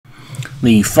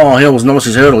The Far Hills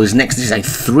Novices Hurdle is next. This is a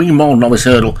 3-mile novice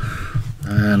hurdle,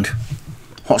 and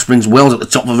Hot Springs Wells at the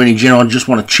top of any Gerard. Just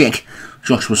want to check.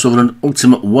 Joshua Sutherland,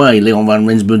 Ultimate Way, Leon Van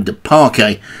Rensburg, De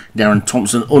Parquet, Darren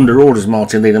Thompson, Under Orders,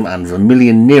 Martin Needham, and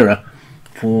Vermilion Nearer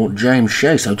for James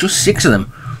Shea. So just 6 of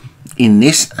them in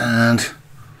this, and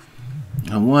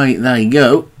away they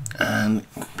go. And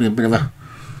be a bit of a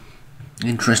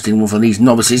interesting one for these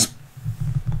novices.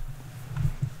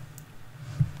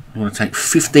 I'm going to take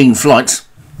 15 flights,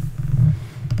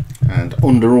 and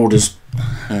Under Orders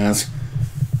has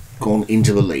gone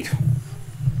into the lead.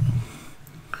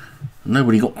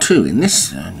 Nobody got 2 in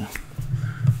this, and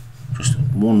just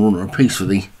 1 runner apiece for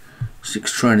the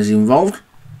 6 trainers involved.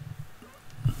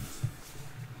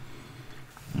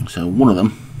 So one of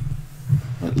them,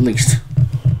 at least,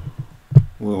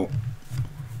 will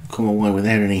come away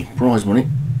without any prize money.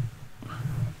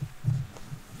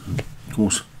 Of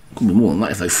course, could be more than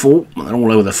that if they fall, but they're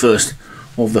all over the first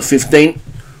of the 15.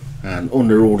 And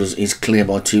Under Orders is clear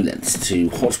by 2 lengths to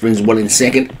Hot Springs Well in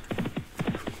second.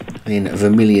 Then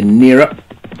Vermilion Nearer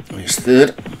is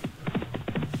third.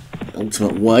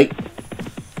 Ultimate Way.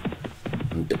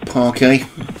 And De Parquet.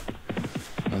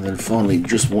 And then finally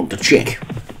Just Want to Check.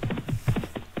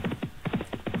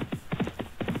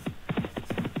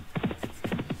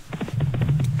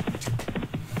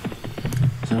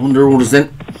 So Under Orders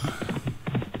then.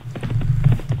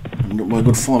 Up by a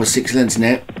good 5 or 6 lengths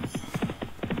now.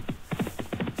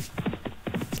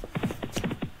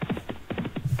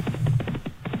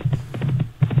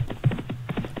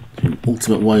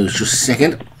 Ultimate Way was just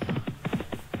second.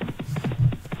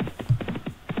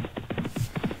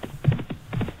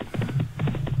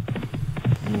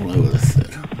 All over the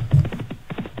third.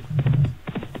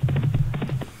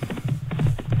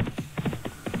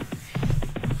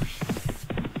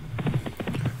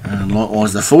 And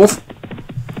likewise the fourth.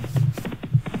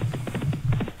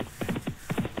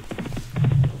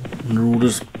 Under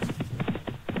Orders.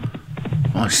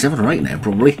 7 or 8 now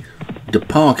probably. De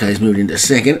Parquet's moved into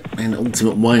second, and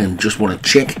Ultimate Way and Just Want to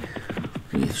Check.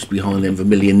 It's behind them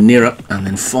Vermilion Nearer, and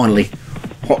then finally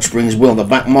Hot Springs Well, the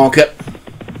back marker.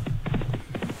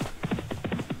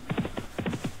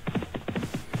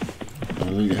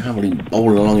 Leader heavily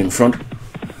bowling along in front.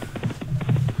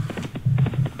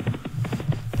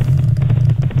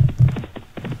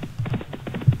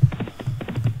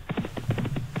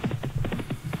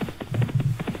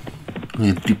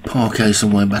 De Parquet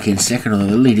somewhere back in second, although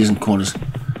the lead isn't quite as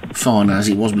far now as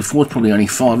it was before. It's probably only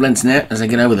 5 lengths now as they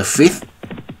get over the 5th.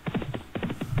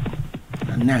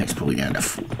 And now it's probably down to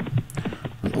 4.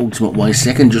 With Ultimate Way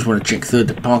second, Just Want to Check third,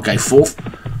 De Parquet 4th.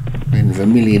 Then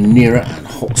Vermilion Nearer and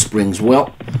Hot Springs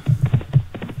Well.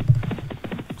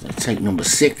 So take number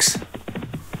 6.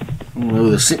 All over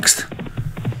the 6th.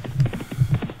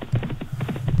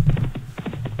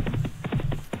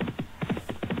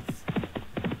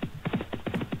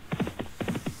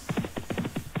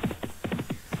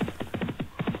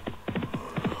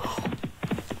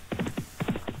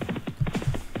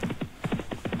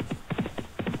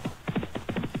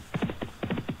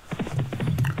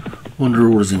 Under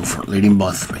Orders in front, leading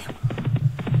by 3.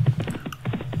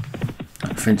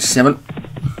 At fence 7.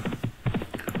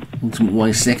 Ultimate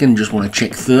Way second, Just Want to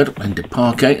Check third, and De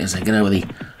Parquet as they get over the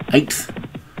 8th.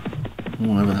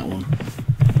 All over that one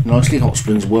nicely. Hot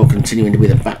Springs Well continuing to be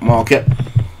the back marker.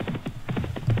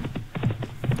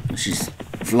 This is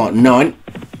flight 9.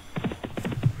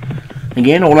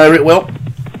 Again, all over it well.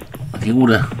 The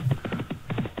order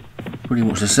pretty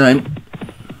much the same.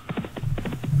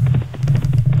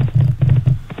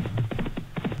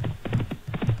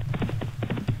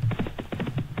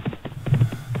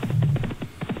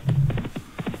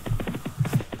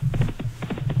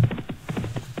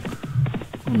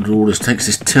 Under Orders takes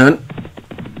this turn.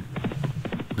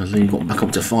 The lead got back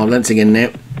up to 5 lengths again now.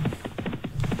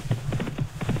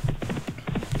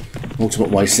 Ultimate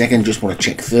Way second, Just Want to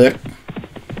Check third.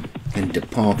 And De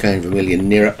Parquet and Vermilion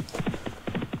Nearer.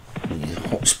 And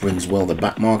Hot Springs Well, the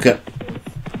back marker.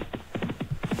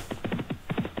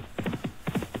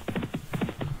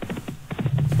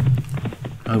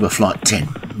 Over flight 10.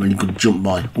 Really good jump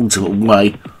by Ultimate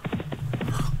Way.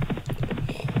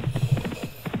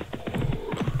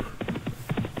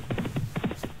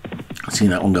 See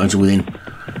that one going to within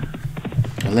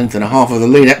a length and a half of the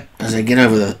leader as they get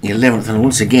over the 11th, and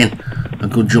once again a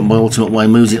good jump by Ultimate Way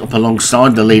moves it up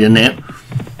alongside the leader now,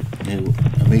 who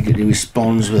immediately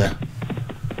responds with a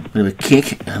bit of a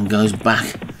kick and goes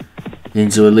back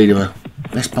into a lead of a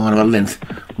best part of a length.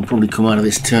 Will probably come out of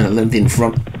this turn at length in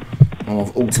front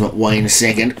of Ultimate Way in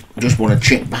second. Just Want to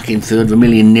Check back in third,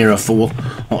 Vermilion Nearer 4th,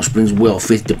 Hot Springs Well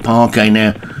 5th, De Parquet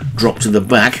now drop to the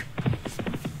back.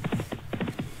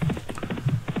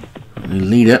 The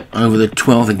leader over the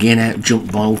 12th again, out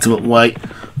jumped by Ultimate Way.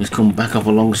 He's come back up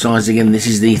alongside again. This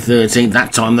is the 13th.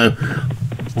 That time though,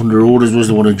 Under Orders was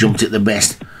the one who jumped it the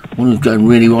best. One who's going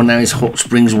really well now is Hot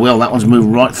Springs Well. That one's moved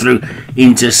right through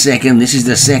into second. This is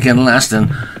the second last,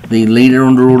 and the leader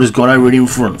Under Orders got over it in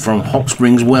front from Hot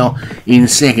Springs Well in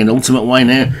second. Ultimate Way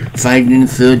now fading in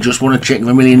third. Just want to check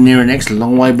Vermilion nearer next.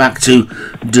 Long way back to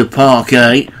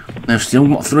WK8. They've still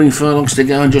got 3 furlongs to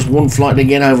go and just 1 flight to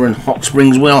get over, and Hot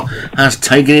Springs Well has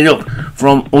taken it up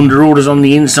from Under Orders on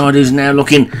the inside, who's now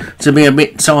looking to be a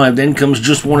bit tired. Then comes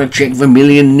Just Want to Check,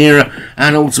 Vermilion nearer,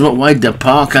 and Ultimate Way.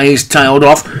 WK8 is tailed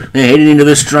off. They're heading into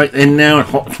the straight then now, and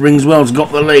Hot Springs Well's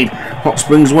got the lead. Hot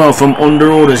Springs Well from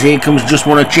Under Orders. Here comes Just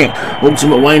Want to Check.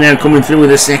 Ultimate Way now coming through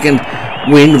with a second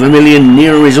win. Vermilion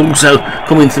nearer is also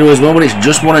coming through as well, but it's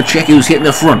Just Want to Check who's hitting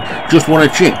the front. Just Want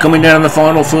to Check coming down to the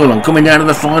final furlong, coming down to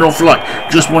the final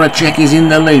flight. Just Want to Check is in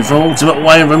the lead from Ultimate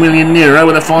Way and Vermilion nearer.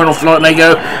 Over the final flight they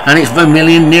go, and it's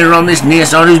Vermilion nearer on this near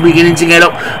side who's beginning to get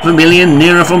up. Vermilion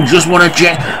nearer from Just Want to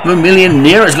Check. Vermilion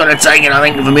nearer's got to take it, I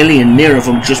think. Vermilion nearer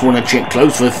from Just Want to Check,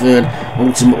 close for third.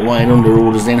 Ultimate Way and Under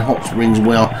Orders, then Hot Springs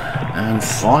Well, and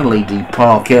finally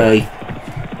WK8.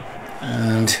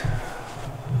 And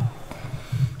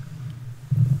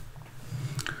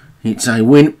it's a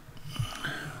win.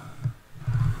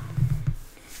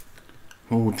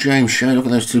 Oh, James Shea, look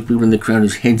at those 2 people in the crowd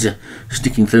whose heads are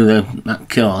sticking through that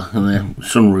car and their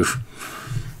sunroof.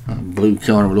 That blue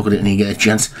car, have a look at it and you get a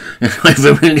chance.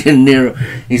 Vermilion nearer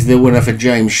is the winner for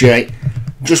James Shea.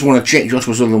 Just Want to Check,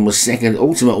 Joshua Sutherland was second.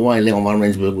 Ultimate Way, Leon van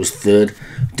Rensburg was third.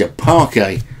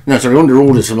 Under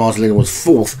Orders for Martin Lena was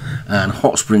fourth. And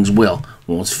Hot Springs Well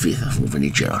was fifth for Vinnie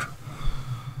Gerard.